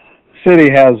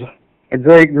city has a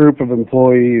great group of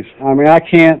employees. I mean, I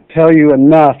can't tell you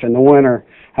enough in the winter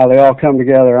how they all come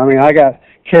together. I mean, I got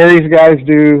Carrie's guys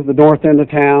do the north end of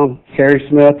town, Carrie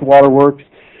Smith, Waterworks,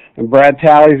 and Brad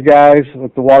Talley's guys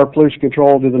with the water pollution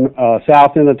control do the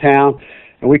south end of town,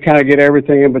 and we kind of get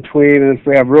everything in between. And if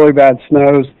we have really bad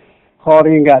snows,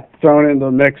 Claudine got thrown into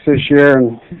the mix this year,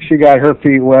 and she got her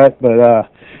feet wet, but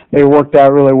they worked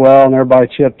out really well, and everybody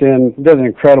chipped in, did an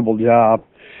incredible job.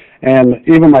 And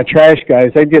even my trash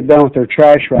guys, they'd get done with their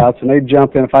trash routes, and they'd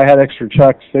jump in. If I had extra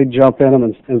trucks, they'd jump in them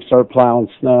and start plowing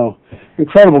snow.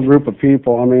 Incredible group of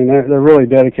people. I mean, they're really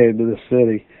dedicated to this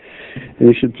city. And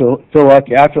you should feel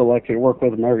lucky. I feel lucky to work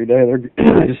with them every day.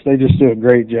 They just do a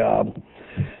great job.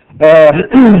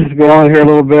 Go on here a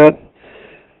little bit.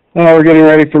 We're getting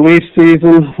ready for leaf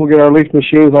season. We'll get our leaf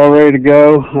machines all ready to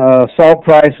go. Salt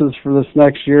prices for this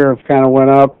next year have kind of went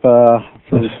up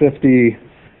from $56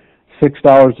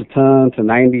 a ton to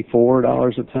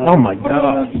 $94 a ton. Oh my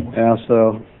God! Yeah,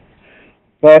 so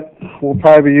but we'll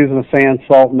probably be using a sand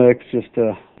salt mix just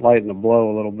to lighten the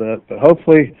blow a little bit. But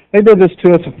hopefully, they did this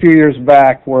to us a few years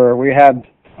back where we had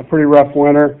a pretty rough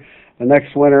winter. The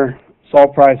next winter,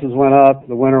 salt prices went up.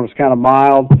 The winter was kind of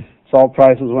mild. Salt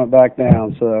prices went back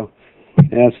down, so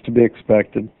yeah, it's to be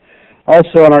expected.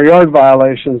 Also, in our yard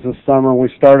violations this summer, we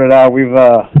started out, we've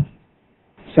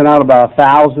sent out about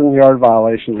 1,000 yard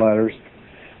violation letters.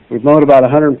 We've mowed about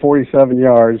 147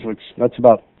 yards, which that's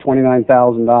about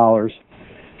 $29,000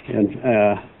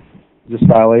 in just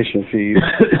violation fees.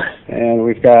 And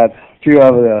we've got a few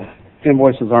of the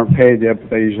invoices aren't paid yet,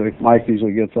 but Mike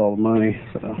usually gets all the money.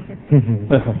 So.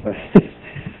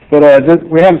 But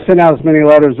we haven't sent out as many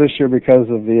letters this year because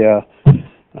of the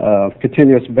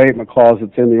continuous abatement clause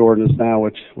that's in the ordinance now,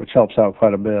 which helps out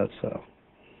quite a bit. So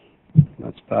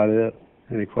that's about it.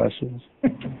 Any questions?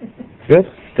 Good,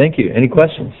 thank you. Any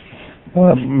questions?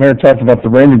 Mayor talked about the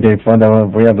rainy day fund.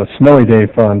 We have the snowy day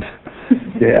fund.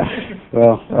 Yeah.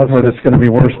 Well, I've heard it's going to be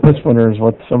worse this winter. Is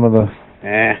what some of the.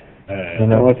 You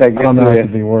know, what that gets to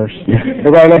be worse.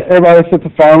 Everybody looks at the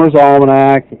Farmer's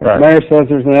Almanac. Right. Mayor says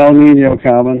there's an El Nino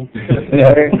coming.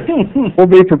 We'll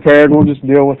be prepared. We'll just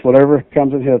deal with whatever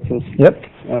comes and hits us. Yep.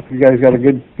 You guys got a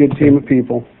good team of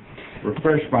people.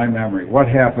 Refresh my memory. What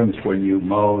happens when you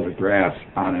mow the grass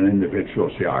on an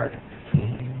individual's yard?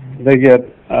 They get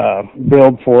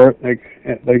billed for it.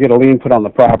 They get a lien put on the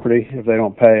property if they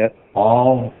don't pay it.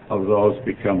 All of those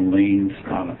become liens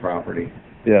on the property.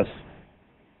 Yes.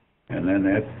 And then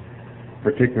that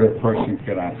particular person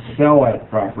cannot sell that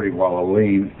property while a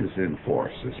lien is in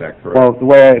force. Is that correct? Well, the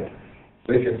way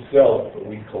They can sell it, but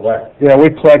we collect. yeah, we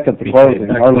collect at the closing.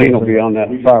 Our lien will be on that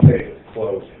property. We pay at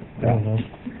closing. Yeah.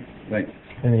 Thank you.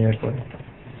 Any other questions?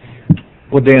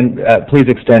 Well, Dan, please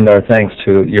extend our thanks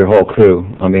to your whole crew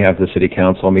on behalf of the city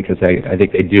council, because I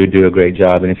think they do a great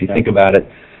job. And if you think about it,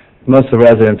 most of the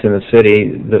residents in the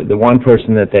city, the one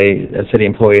person a city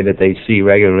employee that they see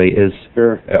regularly is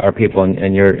our people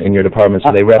in your department,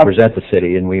 so they represent the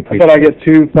city, and we appreciate it. I get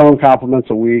 2 phone compliments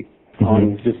a week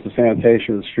on just the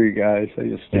sanitation of the street guys. They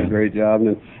just do a great job. And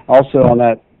then also on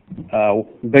that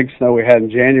big snow we had in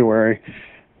January,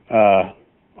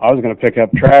 I was going to pick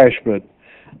up trash, but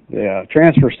the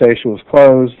transfer station was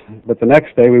closed. But the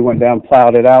next day we went down,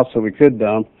 plowed it out so we could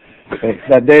dump. But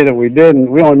that day that we didn't,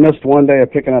 we only missed one day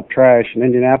of picking up trash, and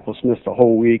Indianapolis missed a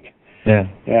whole week. Yeah.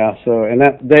 Yeah, so, and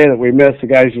that day that we missed, the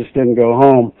guys just didn't go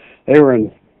home. They were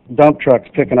in dump trucks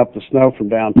picking up the snow from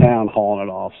downtown, hauling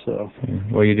it off, so.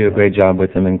 Well, you do a great job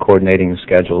with them in coordinating the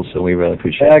schedules, so we really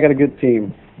appreciate it. I got a good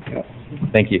team. Yeah.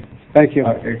 Thank you. Thank you.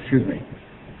 Excuse me.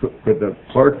 Could the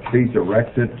clerk be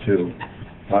directed to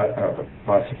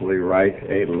possibly write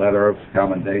a letter of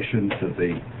commendation to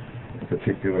the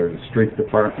particular street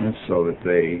departments so that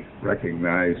they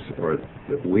recognize, or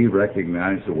that we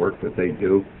recognize the work that they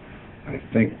do? I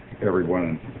think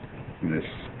everyone in this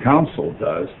council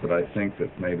does, but I think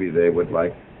that maybe they would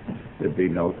like to be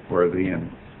noteworthy and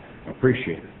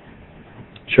appreciated.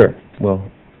 Sure. We'll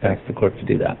ask the clerk to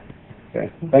do that. Okay,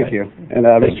 thank you. And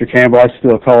Mr. Campbell, I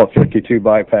still call it 52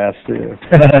 bypass too.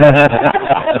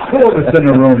 It's in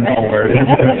the room nowhere.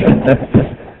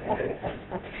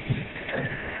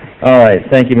 All right,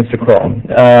 thank you, Mr. Kroll.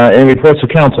 Any reports of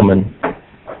councilmen?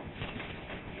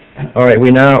 All right, we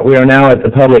are now at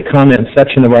the public comment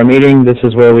section of our meeting. This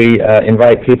is where we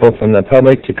invite people from the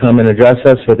public to come and address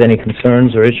us with any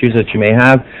concerns or issues that you may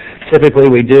have. Typically,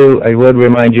 I would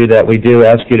remind you that we do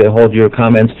ask you to hold your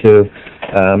comments to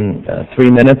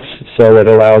 3 minutes, so it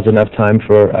allows enough time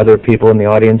for other people in the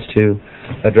audience to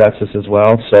address us as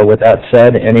well. So with that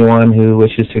said, anyone who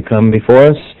wishes to come before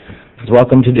us is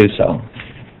welcome to do so.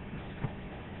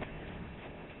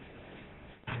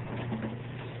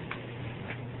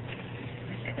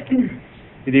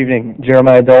 Good evening,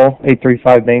 Jeremiah Dole,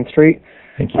 835 Main Street.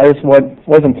 Thank you. I just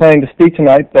wasn't planning to speak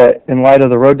tonight, but in light of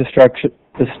the road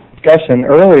discussion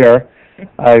earlier,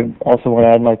 I also want to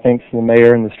add my thanks to the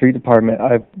mayor and the street department.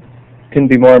 I couldn't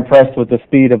be more impressed with the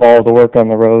speed of all of the work on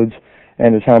the roads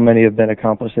and as how many have been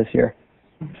accomplished this year.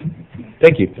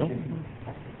 Thank you.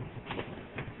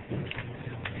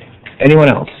 Anyone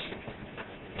else?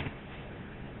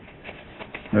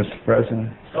 Mr. President?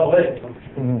 Oh, wait.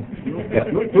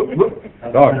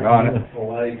 Doggone it.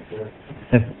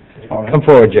 Come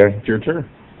forward, Jerry. It's your turn.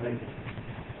 Thank you.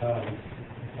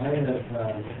 I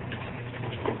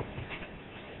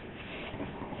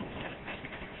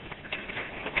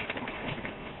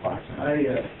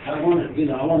have, I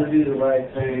want to do the right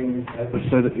thing.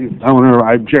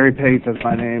 Jerry Pate is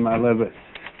my name. I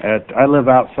live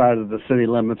outside of the city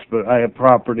limits, but I am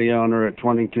property owner at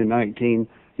 2219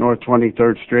 North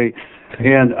 23rd Street,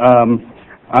 and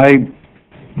I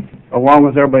along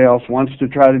with everybody else, wants to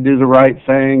try to do the right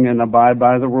thing and abide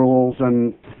by the rules,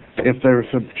 and if there's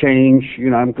a change, you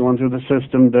know, I'm going through the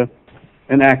system to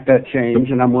enact that change,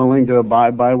 and I'm willing to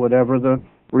abide by whatever the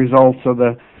results of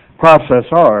the process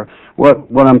are.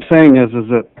 What I'm saying is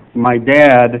that my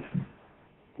dad,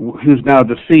 who's now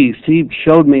deceased, he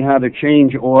showed me how to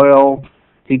change oil.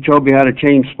 He showed me how to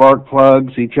change spark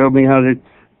plugs. He showed me how to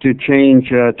change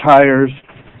tires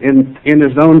in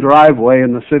his own driveway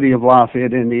in the city of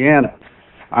Lafayette, Indiana.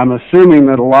 I'm assuming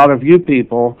that a lot of you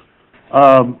people,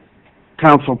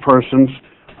 council persons,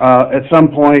 at some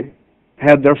point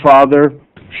had their father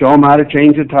show them how to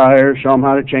change a tire, show them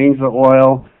how to change the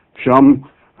oil, show them,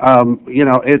 you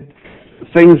know,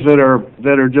 things that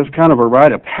are just kind of a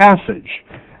rite of passage.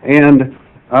 And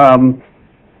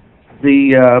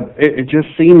it just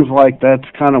seems like that's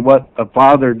kind of what a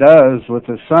father does with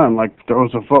his son, like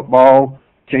throws a football,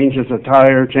 changes a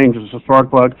tire, changes a spark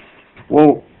plug.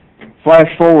 Well, flash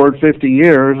forward 50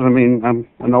 years, I mean, I'm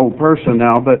an old person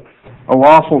now, but a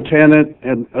lawful tenant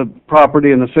and a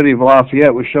property in the city of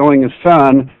Lafayette was showing his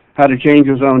son how to change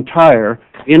his own tire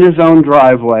in his own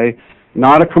driveway,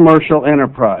 not a commercial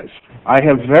enterprise. I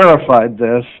have verified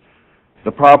this.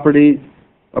 The property,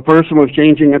 a person was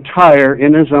changing a tire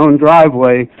in his own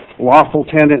driveway, lawful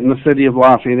tenant in the city of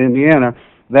Lafayette, Indiana.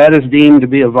 That is deemed to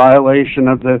be a violation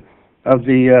of the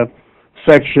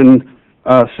section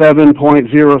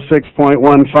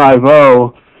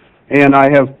 7.06.150, and I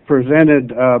have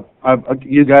presented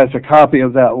you guys a copy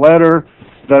of that letter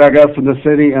that I got from the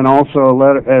city, and also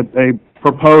a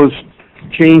proposed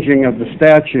changing of the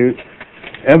statute.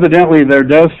 Evidently, there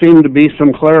does seem to be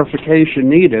some clarification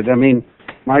needed. I mean,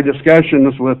 my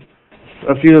discussions with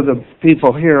a few of the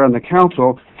people here on the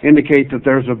council indicate that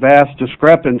there's a vast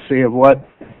discrepancy of what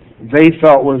they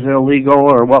felt was illegal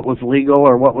or what was legal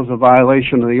or what was a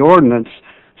violation of the ordinance.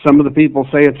 Some of the people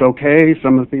say it's okay,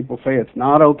 some of the people say it's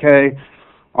not okay.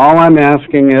 All I'm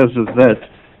asking is that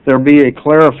there be a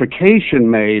clarification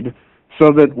made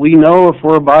so that we know if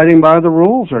we're abiding by the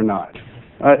rules or not.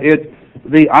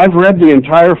 I've read the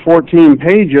entire 14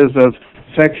 pages of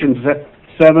section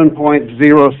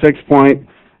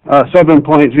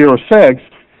 7.06,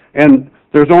 and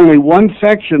there's only one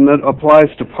section that applies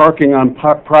to parking on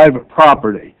private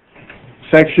property.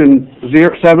 Section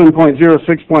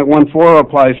 7.06.14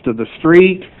 applies to the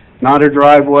street, not a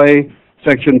driveway.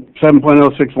 Section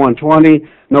 7.06.120,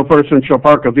 no person shall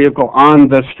park a vehicle on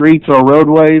the streets or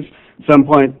roadways.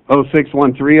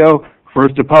 7.06.130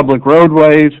 refers to public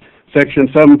roadways. Section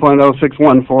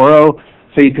 7.06.140,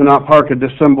 so you cannot park a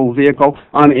disassembled vehicle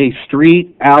on a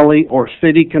street, alley, or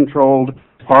city-controlled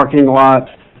parking lot.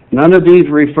 None of these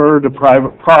refer to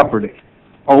private property.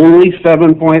 Only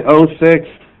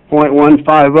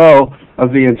 7.06.150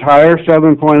 of the entire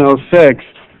 7.06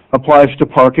 applies to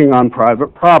parking on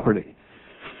private property.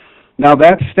 Now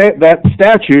that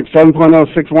statute,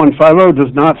 7.06.150,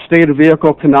 does not state a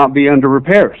vehicle cannot be under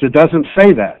repairs. It doesn't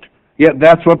say that. Yet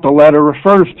that's what the letter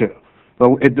refers to.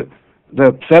 The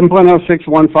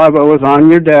 7.06.150 is on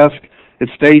your desk. It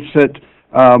states that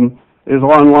is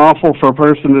unlawful for a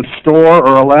person to store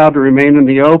or allow to remain in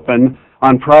the open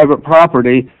on private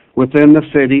property within the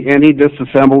city any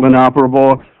disassembled,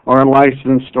 inoperable, or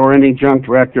unlicensed or any junk,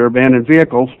 wrecked, or abandoned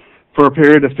vehicles for a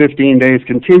period of 15 days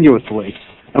continuously,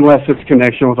 unless it's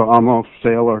connection with an automobile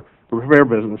sale or repair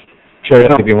business. Sure,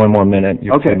 I'll give you one more minute.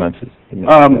 Your Okay. 2 months is...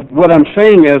 What I'm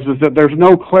saying is that there's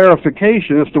no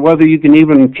clarification as to whether you can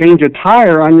even change a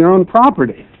tire on your own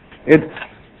property.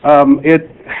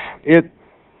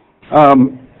 I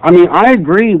mean, I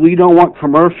agree we don't want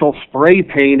commercial spray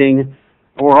painting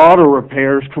or auto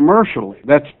repairs commercially.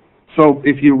 So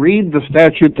if you read the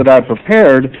statute that I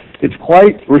prepared, it's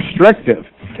quite restrictive.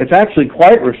 It's actually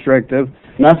quite restrictive.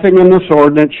 Nothing in this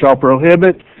ordinance shall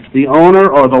prohibit the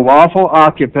owner or the lawful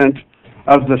occupant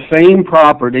of the same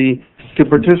property to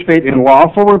participate in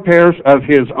lawful repairs of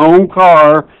his own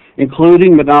car,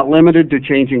 including but not limited to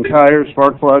changing tires,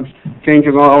 spark plugs,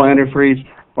 changing oil, antifreeze,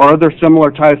 or other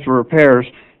similar types of repairs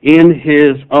in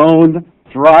his own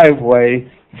driveway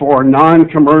for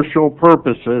non-commercial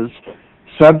purposes,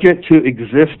 subject to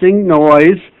existing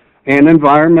noise and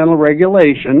environmental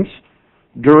regulations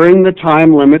during the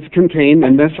time limits contained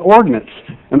in this ordinance.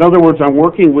 In other words, I'm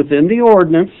working within the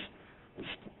ordinance,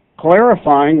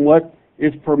 clarifying what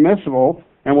is permissible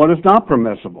and what is not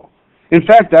permissible. In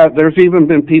fact, there's even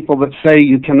been people that say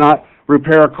you cannot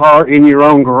repair a car in your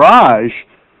own garage,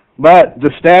 but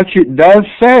the statute does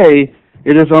say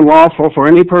it is unlawful for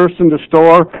any person to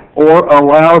store or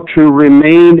allow to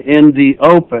remain in the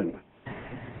open.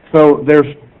 So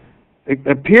it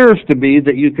appears to be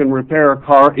that you can repair a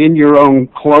car in your own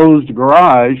closed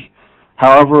garage,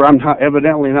 However, I'm not,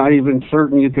 evidently not even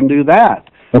certain you can do that.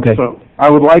 Okay. So I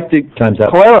would like to Time's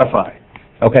up. clarify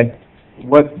Okay.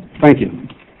 thank you.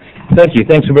 Thank you.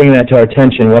 Thanks for bringing that to our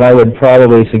attention. What I would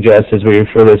probably suggest is we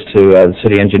refer this to the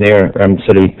city engineer,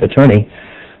 city attorney,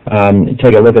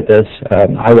 take a look at this.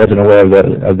 I wasn't aware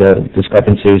of the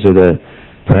discrepancies or the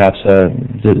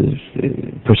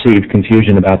perceived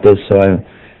confusion about this, so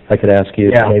I could ask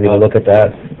you maybe to look at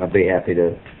that. I'd be happy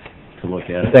to look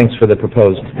at it. Thanks for the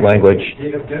proposed language.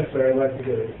 If necessary, I'd like to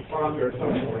get a sponsor at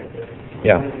some point.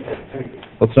 Yeah.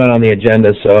 Well, it's not on the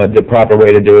agenda, so the proper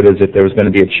way to do it is if there was going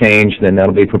to be a change, then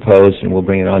that'll be proposed, and we'll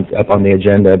bring it up on the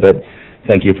agenda, but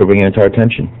thank you for bringing it to our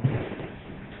attention.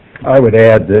 I would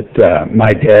add that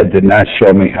my dad did not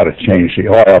show me how to change the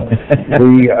oil.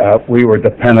 We were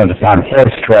dependent upon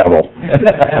horse travel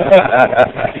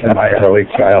in my early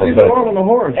childhood. on a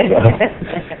horse.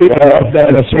 That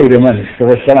was freedom, and there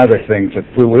were some other things that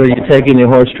Were you taking the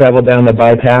horse travel down the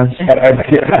bypass?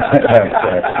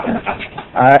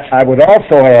 I would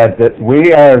also add that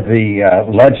we are the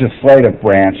legislative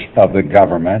branch of the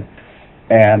government,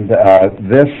 and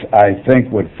this, I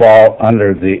think, would fall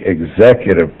under the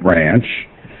executive branch,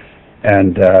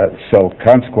 and so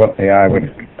consequently, I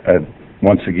would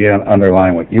once again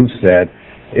underline what you said,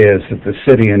 is that the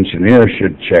city engineer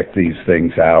should check these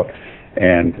things out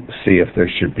and see if there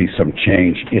should be some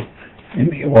change in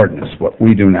the ordinance. But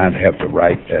we do not have the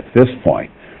right at this point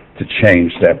to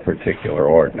change that particular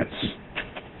ordinance.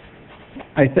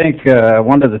 I think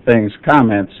one of the things,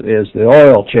 comments, is the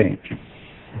oil change.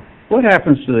 What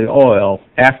happens to the oil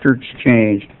after it's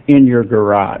changed in your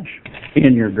garage,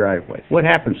 in your driveway? What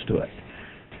happens to it?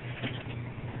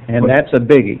 And that's a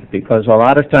biggie, because a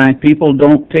lot of times people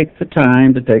don't take the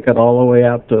time to take it all the way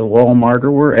out to Walmart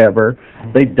or wherever.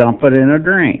 They dump it in a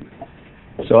drain.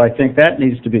 So I think that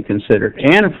needs to be considered.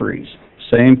 Antifreeze,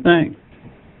 same thing.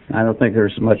 I don't think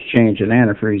there's much change in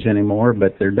antifreeze anymore,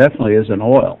 but there definitely is in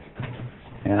oil.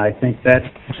 And I think that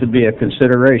should be a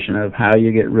consideration of how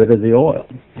you get rid of the oil.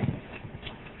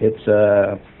 It's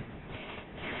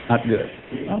not good.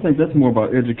 I think that's more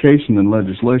about education than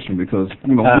legislation, because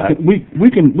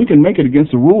we can make it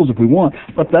against the rules if we want,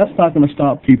 but that's not going to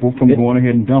stop people from going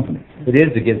ahead and dumping it. It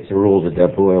is against the rules to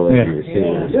dump oil into your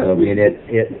sewers. So, I mean,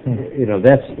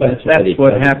 that's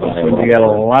what happens when you got a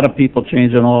lot of people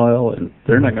changing oil, and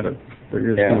they're not going to.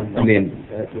 I mean,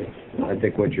 I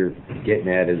think what you're getting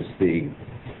at is the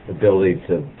ability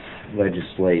to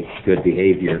legislate good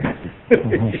behavior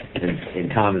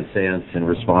and common sense and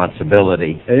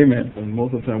responsibility. Amen. And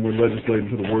most of the time we're legislating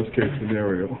to the worst case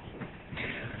scenario.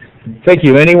 Thank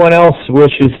you. Anyone else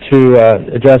wishes to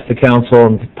address the council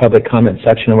in the public comment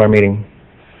section of our meeting?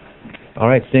 All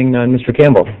right, seeing none, Mr.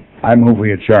 Campbell. I move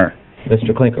we adjourn.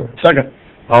 Mr. Clinker. Second.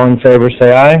 All in favor,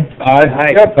 say aye.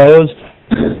 Aye. Opposed?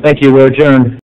 Thank you. We're adjourned.